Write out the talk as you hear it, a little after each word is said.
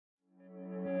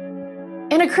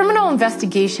In a criminal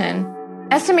investigation,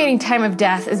 estimating time of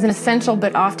death is an essential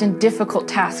but often difficult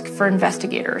task for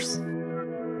investigators.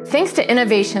 Thanks to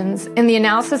innovations in the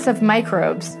analysis of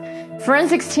microbes,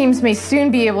 forensics teams may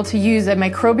soon be able to use a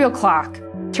microbial clock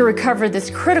to recover this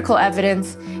critical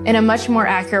evidence in a much more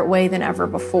accurate way than ever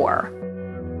before.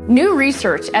 New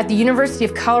research at the University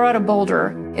of Colorado Boulder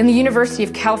and the University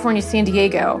of California, San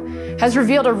Diego has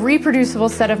revealed a reproducible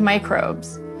set of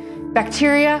microbes,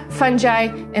 bacteria, fungi,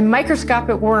 and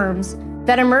microscopic worms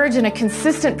that emerge in a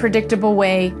consistent, predictable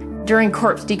way during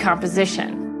corpse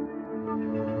decomposition.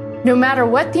 No matter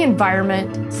what the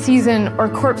environment, season, or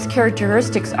corpse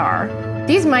characteristics are,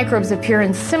 these microbes appear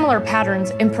in similar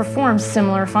patterns and perform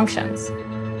similar functions.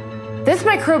 This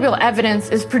microbial evidence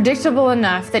is predictable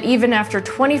enough that even after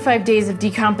 25 days of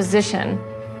decomposition,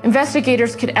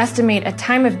 investigators could estimate a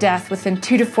time of death within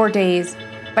 2 to 4 days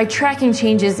by tracking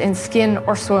changes in skin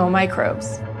or soil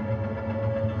microbes.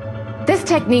 This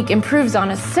technique improves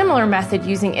on a similar method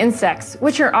using insects,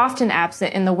 which are often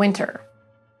absent in the winter.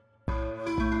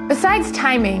 Besides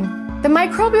timing, the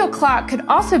microbial clock could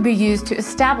also be used to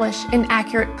establish an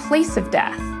accurate place of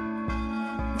death.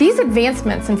 These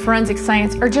advancements in forensic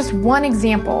science are just one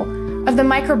example of the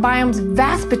microbiome's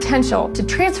vast potential to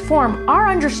transform our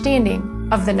understanding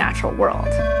of the natural world.